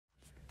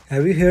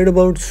Have you heard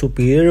about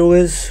Superior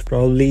OS?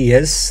 Probably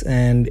yes.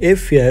 And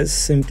if yes,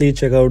 simply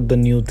check out the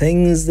new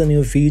things, the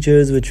new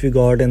features which we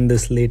got in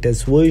this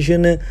latest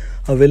version,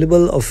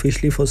 available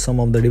officially for some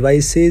of the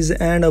devices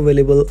and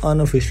available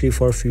unofficially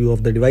for few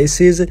of the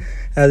devices.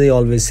 As I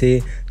always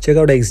say, check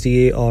out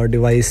XDA or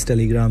device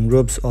telegram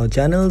groups or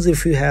channels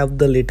if you have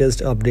the latest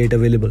update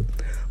available.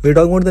 We're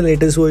talking about the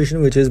latest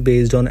version, which is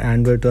based on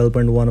Android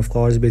 12.1, of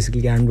course,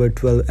 basically Android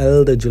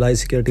 12L. The July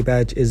security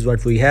patch is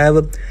what we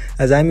have.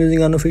 As I'm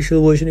using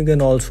unofficial version, you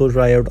can also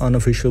try out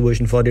unofficial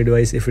version for your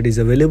device if it is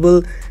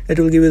available. It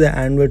will give you the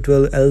Android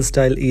 12L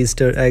style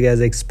Easter egg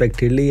as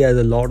expectedly, as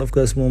a lot of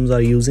customers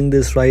are using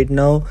this right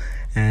now.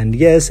 And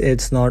yes,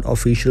 it's not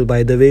official,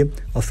 by the way.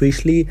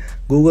 Officially,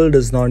 Google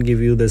does not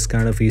give you this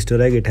kind of Easter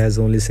egg. It has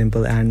only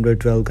simple Android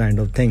 12 kind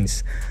of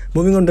things.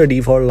 Moving on to the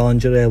default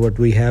launcher, what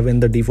we have in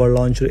the default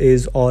launcher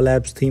is all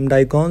apps themed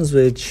icons,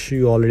 which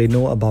you already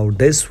know about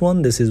this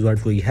one. This is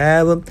what we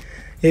have.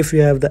 If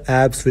you have the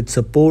apps which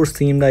supports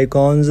themed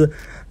icons,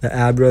 the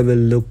app drawer will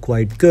look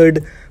quite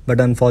good, but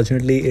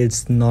unfortunately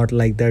it's not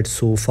like that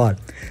so far.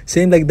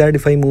 Same like that,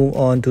 if I move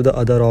on to the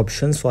other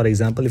options, for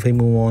example, if I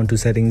move on to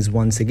settings,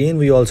 once again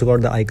we also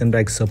got the icon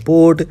rack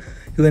support.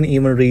 You can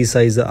even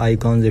resize the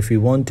icons if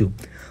you want to.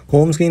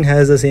 Home screen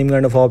has the same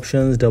kind of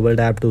options, double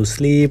tap to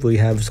sleep. We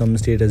have some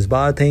status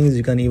bar things.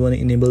 You can even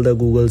enable the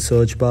Google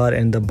search bar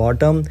in the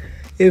bottom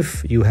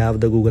if you have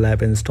the Google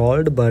app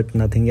installed, but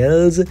nothing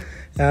else.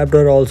 App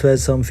drawer also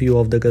has some few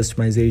of the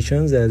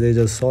customizations, as I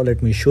just saw.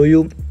 Let me show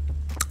you.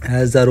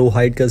 As the row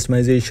height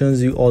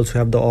customizations, you also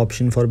have the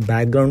option for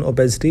background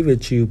opacity,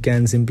 which you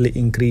can simply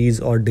increase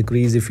or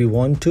decrease if you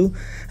want to.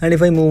 And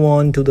if I move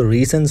on to the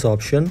recents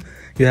option,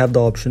 you have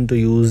the option to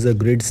use the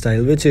grid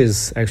style, which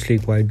is actually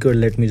quite good.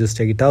 Let me just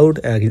check it out.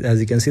 As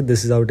you can see,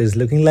 this is how it is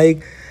looking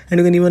like, and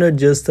you can even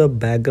adjust the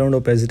background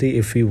opacity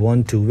if you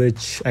want to,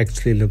 which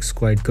actually looks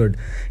quite good.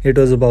 It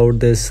was about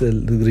this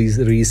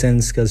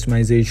recent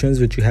customizations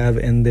which you have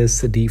in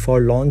this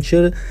default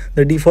launcher.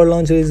 The default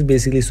launcher is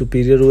basically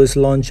Superior OS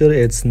launcher.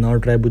 It's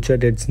not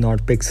Rabuchet, it's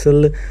not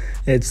Pixel,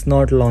 it's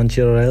not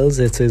launcher or else.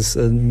 It is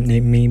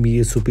maybe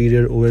a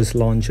Superior OS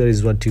launcher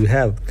is what you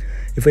have.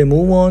 If I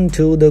move on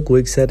to the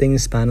quick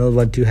settings panel,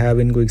 what you have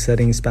in quick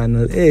settings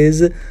panel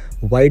is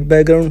white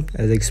background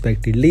as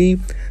expectedly,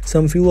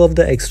 some few of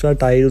the extra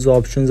tiles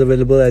options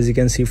available, as you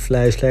can see,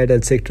 flashlight,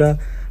 etc.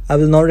 I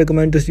will not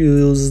recommend to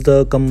use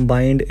the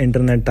combined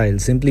internet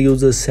tiles. Simply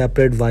use the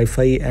separate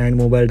Wi-Fi and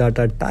mobile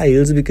data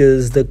tiles,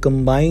 because the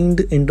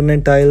combined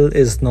internet tile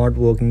is not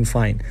working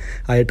fine.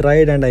 I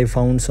tried and I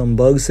found some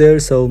bugs here,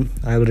 so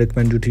I will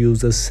recommend you to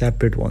use the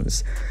separate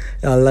ones.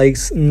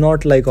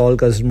 Not like all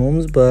custom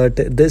ROMs, but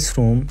this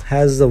ROM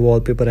has the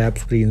wallpaper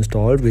apps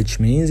pre-installed, which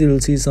means you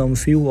will see some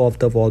few of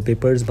the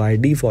wallpapers by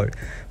default.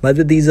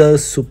 But these are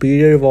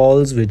superior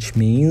walls, which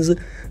means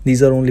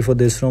these are only for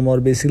this ROM, or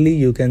basically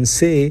you can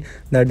say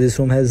that this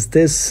ROM has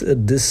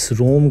this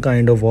ROM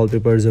kind of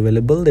wallpapers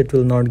available. It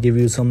will not give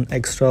you some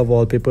extra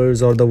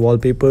wallpapers or the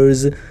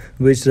wallpapers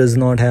which does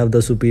not have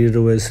the Superior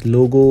OS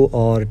logo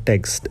or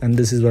text, and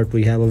this is what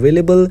we have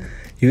available.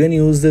 You can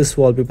use this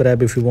wallpaper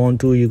app if you want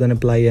to. You can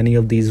apply any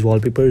of these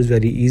wallpapers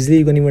very easily.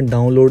 You can even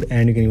download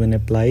and you can even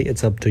apply.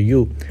 It's up to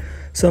you.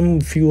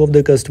 Some few of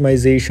the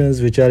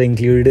customizations which are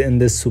included in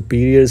this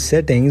Superior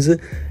settings,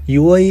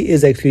 UI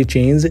is actually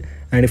changed,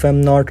 and if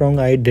I'm not wrong,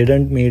 I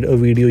didn't made a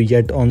video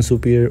yet on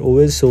Superior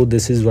OS, so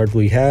this is what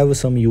we have.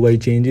 Some UI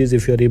changes,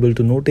 if you're able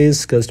to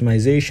notice.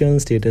 Customization,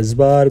 status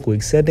bar,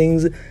 quick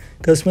settings.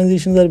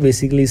 Customizations are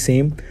basically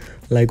same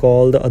like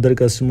all the other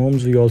custom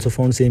ROMs. We also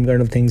found same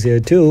kind of things here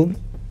too.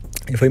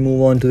 If I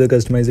move on to the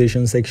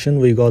customization section,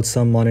 we got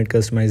some Monet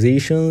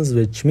customizations,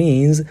 which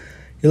means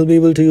you'll be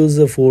able to use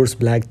the force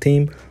black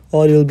theme,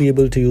 or you'll be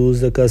able to use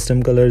the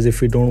custom colors.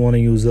 If you don't want to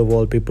use the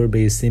wallpaper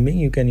based theming,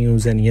 you can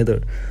use any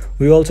other.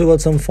 We also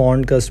got some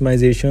font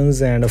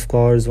customizations, and of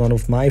course one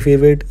of my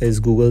favorite is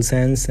Google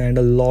Sense, and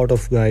a lot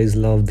of guys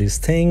love this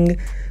thing.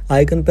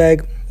 Icon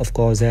pack of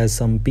course has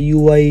some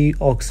PUI,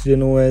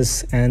 Oxygen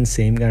OS, and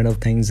same kind of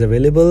things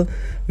available,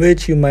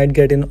 which you might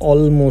get in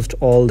almost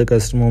all the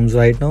custom ROMs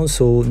right now,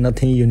 so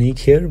nothing unique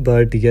here.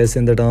 But yes,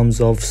 in the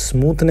terms of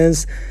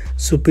smoothness,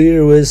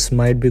 Superior OS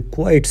might be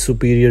quite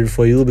superior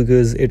for you,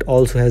 because it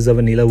also has a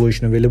vanilla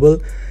version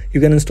available. You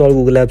can install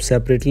Google Apps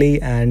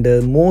separately, and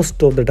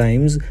most of the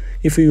times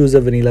if you use a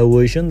vanilla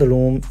version, the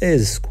ROM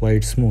is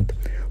quite smooth.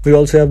 We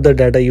also have the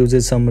data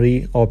usage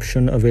summary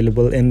option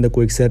available in the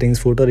quick settings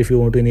footer. If you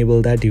want to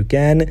enable that, you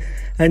can.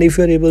 And if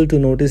you're able to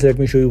notice, let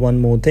me show you one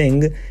more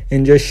thing.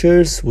 In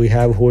gestures, we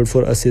have hold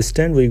for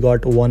assistant. We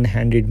got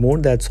one-handed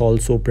mode, that's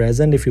also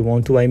present if you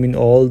want to. I mean,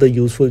 all the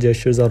useful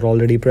gestures are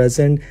already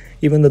present.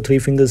 Even the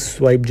 3-finger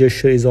swipe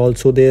gesture is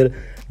also there.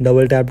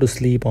 Double tap to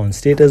sleep on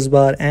status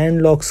bar,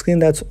 and lock screen,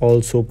 that's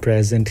also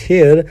present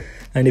here.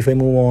 And if I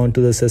move on to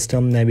the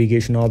system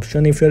navigation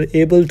option, if you're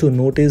able to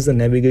notice the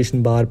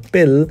navigation bar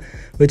pill,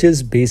 which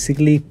is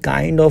basically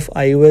kind of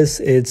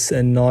iOS, it's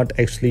not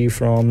actually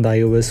from the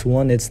iOS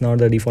 1, it's not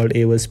the default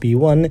iOS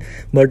P1,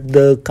 but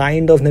the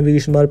kind of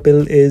navigation bar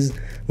pill is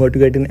what you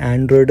get in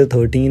Android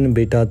 13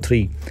 beta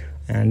 3.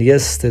 And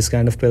yes, this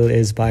kind of pill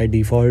is by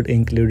default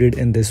included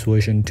in this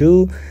version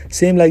too.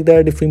 Same like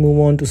that, if we move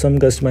on to some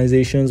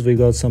customizations, we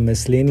got some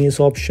miscellaneous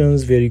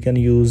options where you can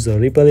use the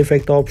ripple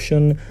effect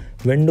option,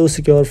 window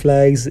secure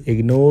flags,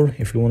 ignore.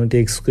 If you want to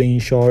take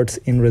screenshots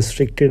in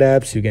restricted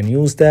apps, you can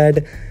use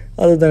that.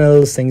 Other than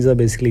else, things are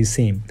basically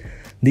same.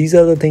 These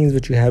are the things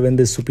which you have in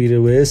this Superior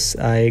OS.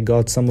 I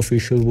got some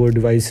official Word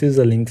devices.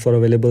 A link for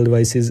available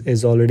devices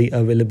is already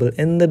available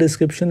in the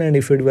description. And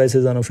if your device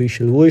is an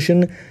official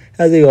version,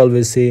 as I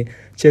always say,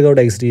 check out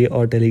XDA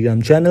or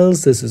Telegram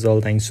channels. This is all.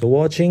 Thanks for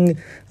watching.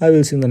 I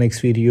will see you in the next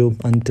video.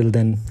 Until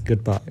then,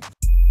 goodbye.